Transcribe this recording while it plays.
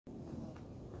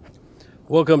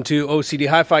Welcome to OCD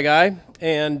Hi-Fi Guy,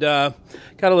 and got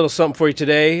a little something for you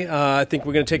today. I think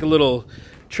we're going to take a little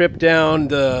trip down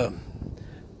the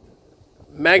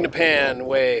Magnepan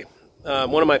way.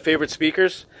 One of my favorite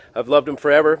speakers. I've loved them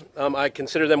forever. I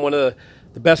consider them one of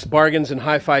the best bargains in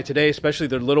hi-fi today, especially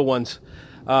their little ones.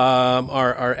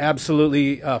 Are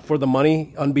absolutely for the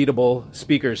money, unbeatable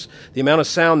speakers. The amount of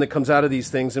sound that comes out of these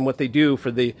things and what they do for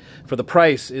the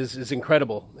price is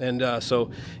incredible. And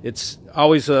so it's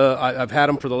always I've had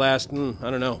them for the last I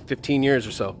don't know, 15 years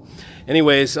or so.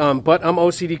 Anyways, but I'm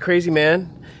OCD crazy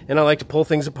man, and I like to pull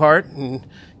things apart and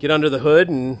get under the hood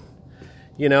and,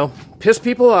 you know, piss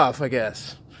people off, I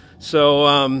guess.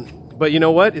 So but you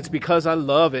know what? It's because I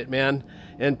love it, man.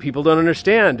 And people don't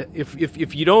understand.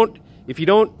 If you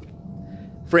don't,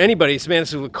 for anybody, man,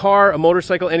 it's a car, a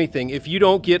motorcycle, anything. If you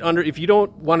don't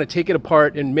want to take it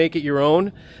apart and make it your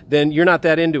own, then you're not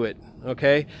that into it.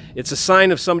 Okay, it's a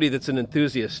sign of somebody that's an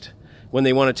enthusiast when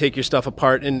they want to take your stuff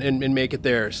apart and make it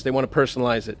theirs. They want to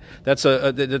personalize it. That's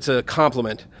a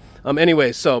compliment.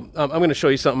 Anyway, so I'm going to show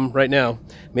you something right now.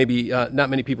 Maybe not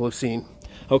many people have seen.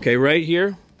 Okay, right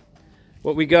here,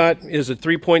 what we got is a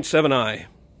 3.7i.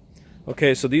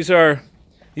 Okay, so these are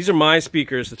my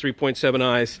speakers, the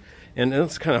 3.7i's, and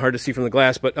it's kind of hard to see from the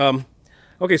glass, but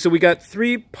okay, so we got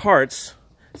three parts.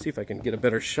 Let's see if I can get a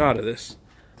better shot of this.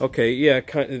 Okay, yeah,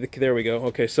 there we go.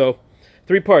 Okay, so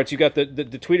three parts. You got the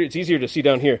tweeter. It's easier to see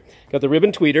down here. Got the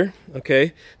ribbon tweeter,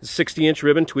 okay, the 60-inch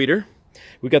ribbon tweeter.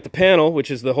 We got the panel,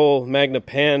 which is the whole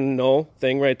Magnepan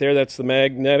thing right there. That's the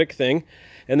magnetic thing.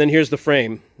 And then here's the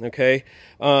frame, okay?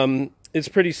 It's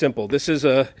pretty simple. This is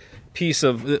a piece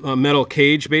of a metal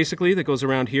cage, basically, that goes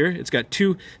around here. It's got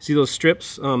two, see those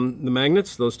strips, the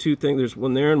magnets, those two things, there's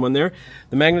one there and one there.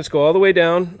 The magnets go all the way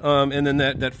down, and then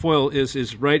that foil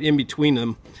is right in between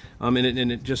them, and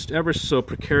it just ever so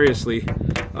precariously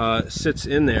sits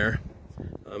in there.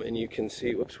 And you can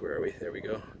see, whoops, where are we? There we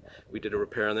go. We did a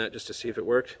repair on that just to see if it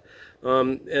worked.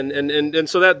 And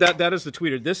so that is the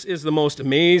tweeter. This is the most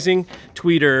amazing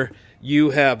tweeter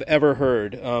you have ever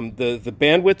heard. The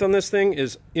bandwidth on this thing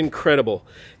is incredible,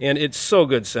 and it's so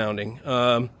good sounding.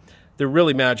 They're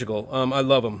really magical. I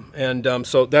love them. And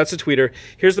so that's a tweeter.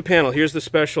 Here's the panel. Here's the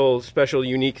special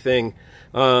unique thing.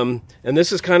 And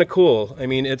this is kind of cool. I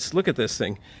mean, look at this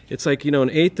thing. It's like, you know,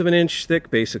 1/8 of an inch thick,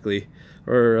 basically.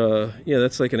 Or yeah,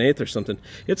 that's like 1/8 or something.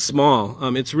 It's small.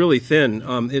 It's really thin.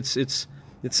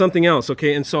 It's something else,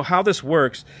 okay? And so how this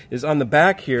works is on the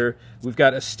back here, we've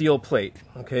got a steel plate,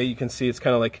 okay? You can see it's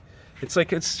kind of like,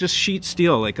 it's just sheet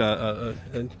steel, like you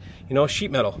know,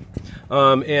 sheet metal.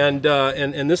 And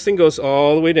this thing goes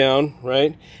all the way down,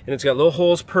 right? And it's got little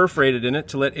holes perforated in it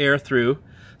to let air through.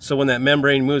 So when that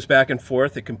membrane moves back and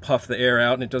forth, it can puff the air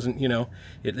out, and it doesn't, you know,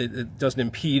 it doesn't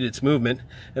impede its movement.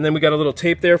 And then we got a little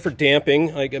tape there for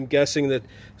damping. Like, I'm guessing that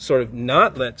sort of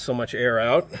not let so much air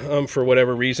out for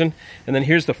whatever reason. And then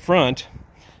here's the front.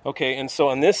 Okay, and so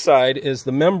on this side is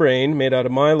the membrane made out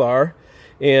of mylar,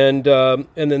 and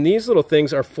then these little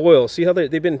things are foil. See how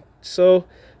they've been so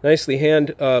nicely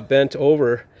hand bent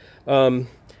over.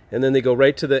 And then they go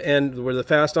right to the end where the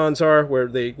fast-ons are, where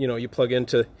you plug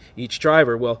into each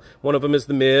driver. Well, one of them is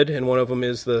the mid, and one of them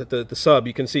is the sub.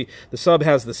 You can see the sub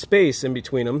has the space in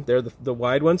between them. They're the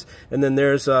wide ones. And then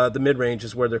there's the mid-range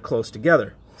is where they're close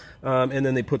together. And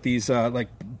then they put these like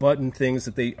button things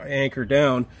that they anchor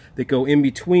down that go in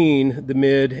between the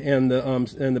mid and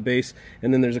the bass.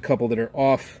 And then there's a couple that are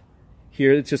off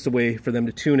here. It's just a way for them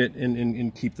to tune it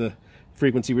and keep the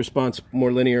frequency response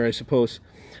more linear, I suppose.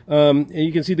 And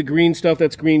you can see the green stuff.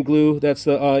 That's green glue. That's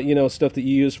the stuff that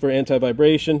you use for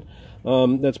anti-vibration.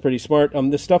 That's pretty smart.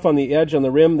 The stuff on the edge on the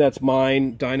rim, that's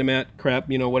mine, Dynamat crap,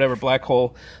 whatever black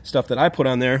hole stuff that I put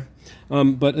on there.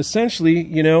 But essentially,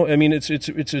 I mean,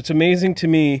 it's amazing to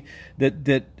me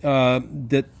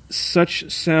that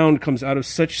such sound comes out of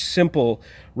such simple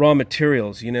raw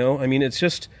materials. I mean, it's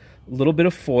just a little bit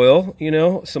of foil,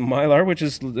 some mylar, which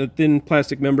is a thin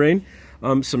plastic membrane.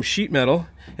 Some sheet metal,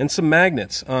 and some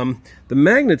magnets. The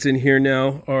magnets in here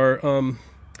now are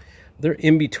they're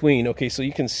in between. Okay, so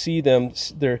you can see them.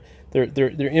 They're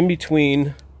in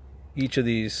between each of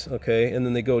these. Okay, and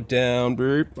then they go down,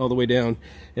 all the way down.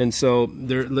 And so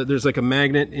there's like a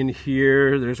magnet in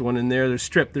here. There's one in there. There's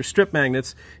strip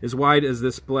magnets as wide as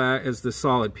this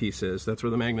solid piece is. That's where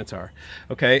the magnets are.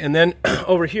 Okay, and then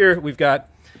over here we've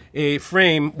got a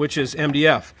frame which is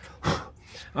MDF.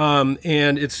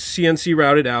 And it's CNC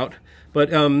routed out, but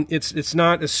it's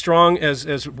not as strong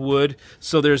as wood.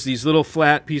 So there's these little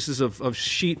flat pieces of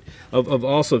sheet of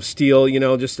also steel,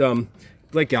 just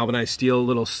like galvanized steel,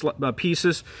 little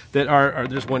pieces that are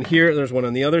there's one here, there's one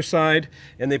on the other side,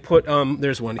 and they put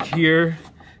there's one here,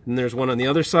 and there's one on the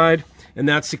other side, and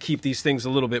that's to keep these things a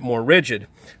little bit more rigid.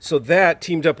 So that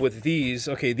teamed up with these,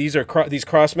 okay, these are these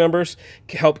cross members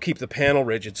help keep the panel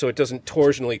rigid so it doesn't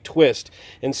torsionally twist.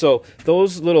 And so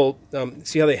those little,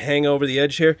 see how they hang over the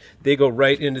edge here? They go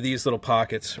right into these little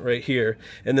pockets right here,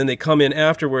 and then they come in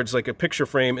afterwards like a picture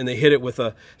frame, and they hit it with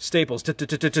a staples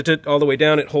all the way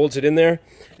down. It holds it in there,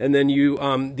 and then you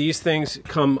these things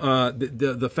come,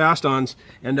 the fast-ons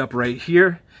end up right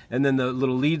here, and then the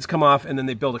little leads come off, and then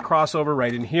they build a crossover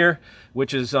right in here,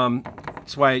 which is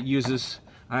that's why it uses.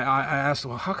 I asked,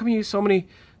 well, how come you use so many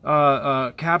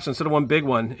caps instead of one big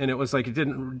one? And it was like, it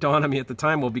didn't dawn on me at the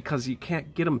time. Well, because you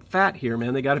can't get them fat here,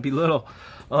 man. They got to be little.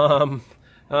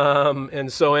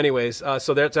 And so anyways,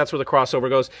 so that's where the crossover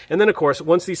goes. And then of course,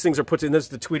 once these things are put in this,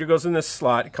 the tweeter goes in this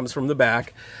slot, it comes from the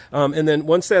back. And then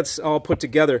once that's all put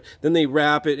together, then they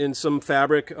wrap it in some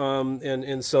fabric,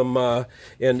 and some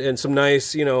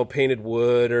nice, you know, painted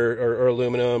wood or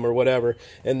aluminum or whatever.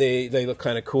 And they look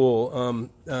kind of cool,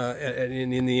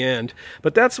 in the end.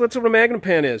 But that's what a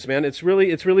Magnepan is, man. It's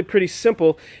really pretty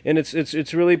simple, and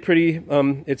it's really pretty,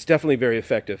 it's definitely very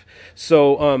effective.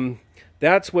 So,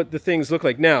 that's what the things look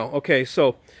like now. Okay,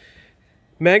 so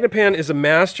Magnepan is a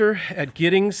master at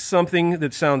getting something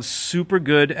that sounds super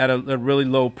good at a really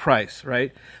low price,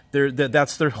 right?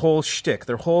 That's their whole shtick.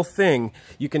 Their whole thing,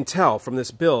 you can tell from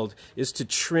this build, is to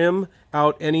trim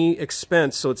out any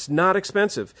expense so it's not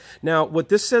expensive. Now, what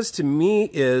this says to me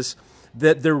is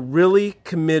that they're really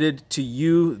committed to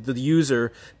you, the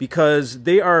user, because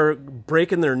they are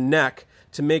breaking their neck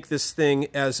to make this thing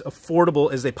as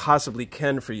affordable as they possibly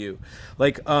can for you.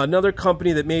 Like another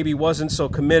company that maybe wasn't so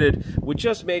committed would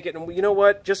just make it, and you know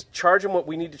what, just charge them what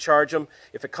we need to charge them.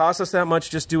 If it costs us that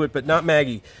much, just do it, but not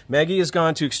Maggie. Maggie has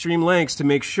gone to extreme lengths to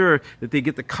make sure that they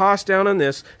get the cost down on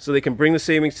this so they can bring the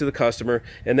savings to the customer,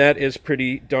 and that is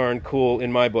pretty darn cool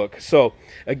in my book. So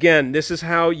again, this is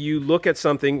how you look at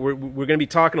something. We're going to be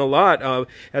talking a lot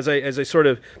as I sort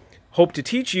of hope to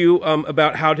teach you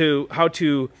about how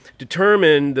to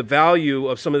determine the value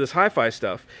of some of this hi-fi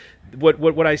stuff.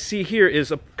 What I see here is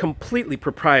a completely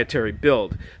proprietary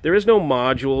build. There is no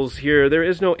modules here. There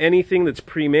is no anything that's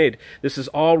pre-made. This is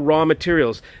all raw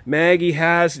materials. Maggie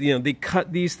has, you know, they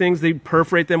cut these things, they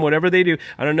perforate them, whatever they do.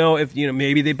 I don't know if, you know,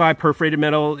 maybe they buy perforated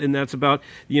metal, and that's about,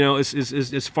 you know,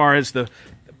 as far as the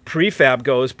prefab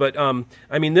goes, but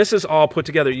I mean, this is all put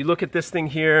together. You look at this thing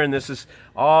here, and this is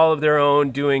all of their own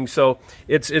doing. So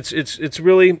it's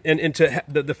really, and to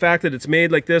the fact that it's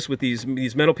made like this with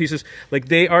these metal pieces, like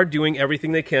they are doing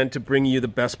everything they can to bring you the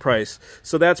best price.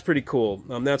 So that's pretty cool.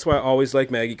 That's why I always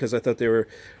like Maggie, because I thought they were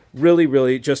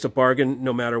really just a bargain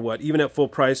no matter what. Even at full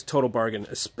price, total bargain.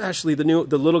 Especially the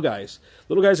little guys.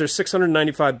 Little guys are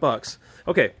 $695.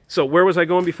 Okay, so where was I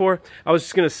going before? I was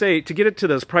just going to say, to get it to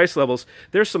those price levels,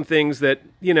 there's some things that,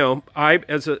 you know,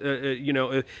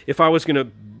 if I was going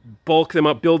to bulk them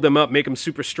up, build them up, make them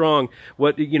super strong,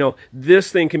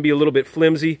 this thing can be a little bit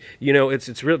flimsy. You know, it's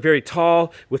very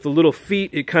tall with the little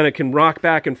feet. It kind of can rock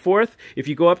back and forth. If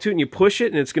you go up to it and you push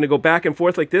it, and it's going to go back and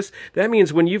forth like this, that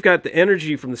means when you've got the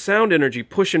energy from the sound energy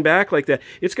pushing back like that,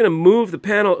 it's going to move the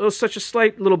panel such a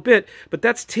slight little bit, but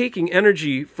that's taking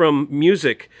energy from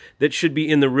music that should be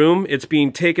in the room. It's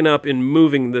being taken up in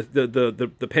moving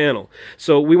the panel.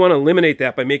 So we want to eliminate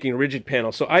that by making a rigid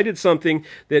panel. So I did something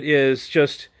that is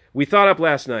just, we thought up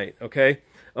last night, okay?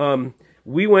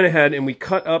 We went ahead and we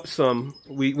cut up some,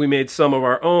 we made some of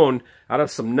our own out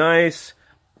of some nice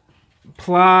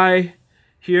ply.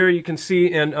 Here you can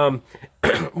see, and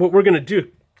what we're going to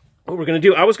do,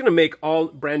 I was going to make all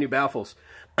brand new baffles,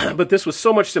 but this was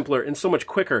so much simpler and so much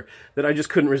quicker that I just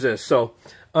couldn't resist. So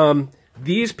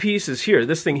these pieces here,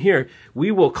 this thing here, we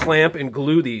will clamp and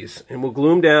glue these, and we'll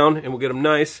glue them down, and we'll get them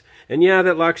nice. And yeah,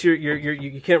 that locks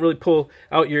you can't really pull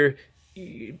out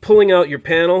pulling out your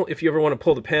panel. If you ever want to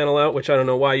pull the panel out, which I don't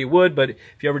know why you would, but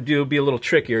if you ever do, it'll be a little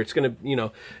trickier. It's going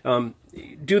to,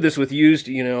 do this with used,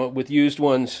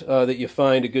 ones that you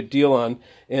find a good deal on,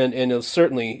 and it'll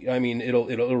certainly, I mean,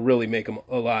 it'll really make them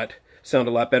sound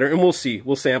a lot better, and we'll see.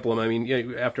 We'll sample them, I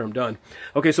mean, after I'm done.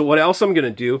 Okay, so what else I'm going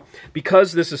to do,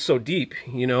 because this is so deep,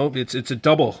 it's a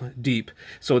double deep,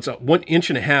 so it's a 1.5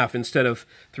 inches instead of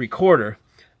 3/4.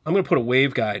 I'm going to put a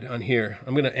waveguide on here.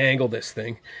 I'm going to angle this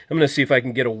thing. I'm going to see if I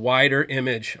can get a wider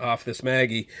image off this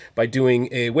Maggie by doing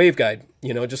a waveguide,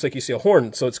 just like you see a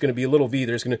horn. So it's going to be a little V.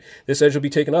 This edge will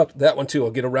be taken up. That one too. I'll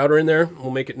get a router in there.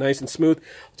 We'll make it nice and smooth.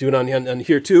 Do it on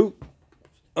here too.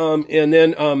 And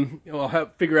then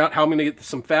I'll figure out how I'm going to get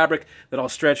some fabric that I'll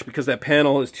stretch, because that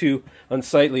panel is too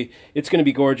unsightly. It's going to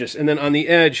be gorgeous. And then on the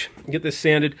edge, get this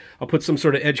sanded. I'll put some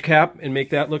sort of edge cap and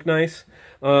make that look nice.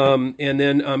 and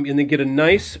then get a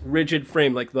nice rigid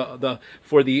frame, like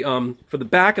for the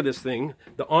back of this thing,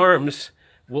 the arms.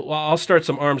 Well, I'll start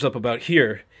some arms up about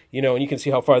here, you know, and you can see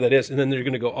how far that is, and then they're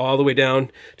going to go all the way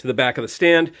down to the back of the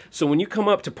stand. So when you come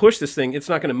up to push this thing, it's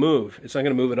not going to move. It's not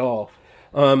going to move at all.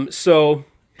 So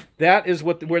that is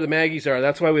where the Maggies are.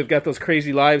 That's why we've got those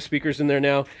crazy live speakers in there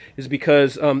now, is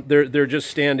because they're just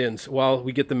stand-ins while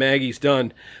we get the Maggies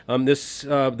done.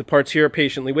 The parts here are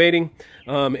patiently waiting,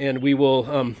 and we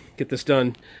will get this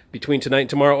done between tonight and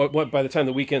tomorrow. By the time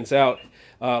the weekend's out,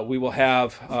 we will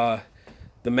have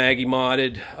the Maggie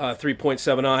modded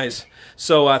 3.7 eyes.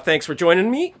 So thanks for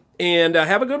joining me, and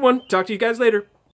have a good one. Talk to you guys later.